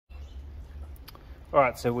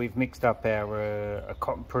Alright, so we've mixed up our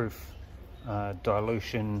cotton proof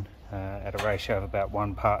dilution at a ratio of about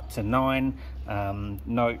 1 part to 9.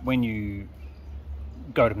 Note, when you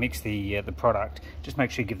go to mix the product, just make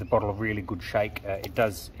sure you give the bottle a really good shake. It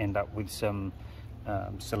does end up with some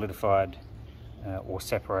solidified or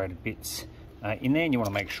separated bits in there, and you want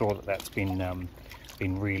to make sure that that's been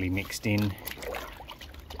really mixed in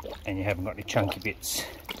and you haven't got any chunky bits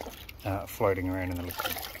floating around in the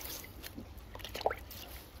liquid.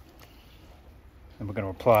 And we're going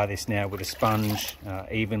to apply this now with a sponge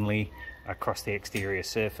evenly across the exterior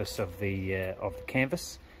surface of the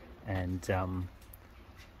canvas, and then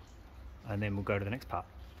we'll go to the next part.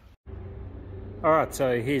 Alright,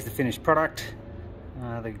 so here's the finished product.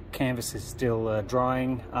 The canvas is still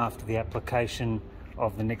drying after the application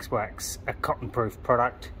of the Nikwax Cotton Proof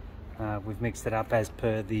product. We've mixed it up as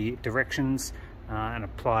per the directions and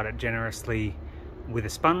applied it generously with a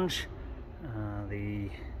sponge.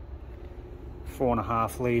 The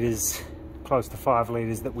 4.5 litres, close to 5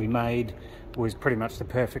 litres that we made was pretty much the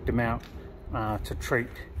perfect amount to treat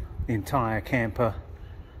the entire camper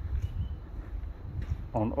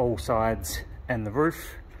on all sides and the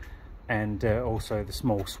roof, and also the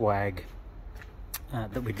small swag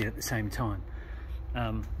that we did at the same time.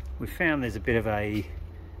 We found there's a bit of a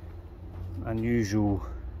unusual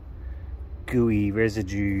gooey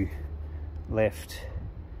residue left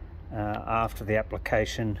after the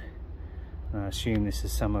application. I assume this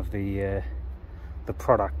is some of the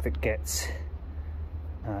product that gets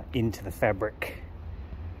into the fabric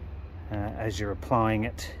as you're applying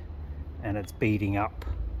it, and it's beading up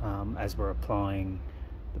as we're applying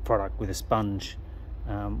the product with a sponge.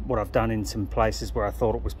 What I've done in some places where I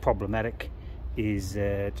thought it was problematic is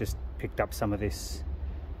just picked up some of this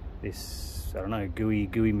I don't know,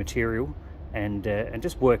 gooey material and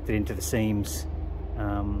just worked it into the seams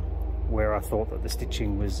where I thought that the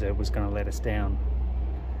stitching was going to let us down.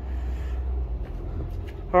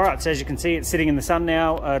 Alright, so as you can see, it's sitting in the sun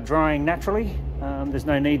now, drying naturally. There's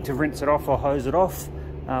no need to rinse it off or hose it off.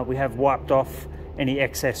 We have wiped off any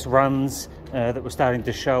excess runs that were starting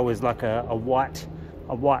to show as like a white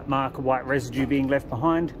mark, a white residue being left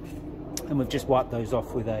behind, and we've just wiped those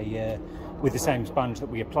off with the same sponge that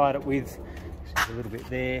we applied it with. So there's a little bit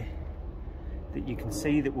there that you can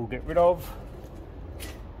see that we'll get rid of.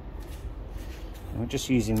 And we're just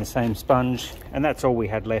using the same sponge, and that's all we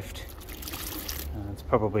had left. It's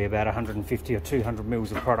probably about 150 or 200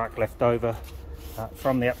 mils of product left over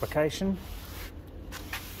from the application.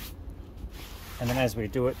 And then as we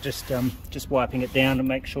do it, just wiping it down to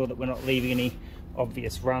make sure that we're not leaving any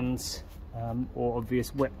obvious runs or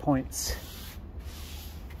obvious wet points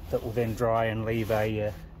that will then dry and leave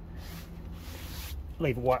a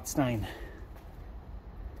white stain.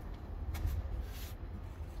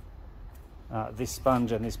 This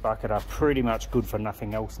sponge and this bucket are pretty much good for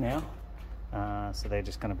nothing else now, so they're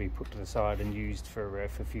just going to be put to the side and used for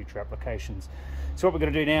future applications. So what we're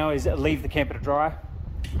going to do now is leave the camper to dry,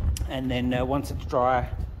 and then once it's dry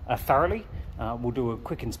thoroughly, we'll do a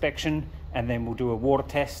quick inspection, and then we'll do a water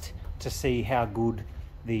test to see how good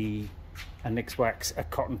the Nikwax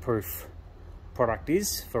Cotton Proof product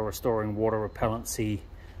is for restoring water repellency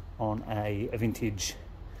on a vintage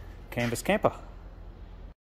canvas camper.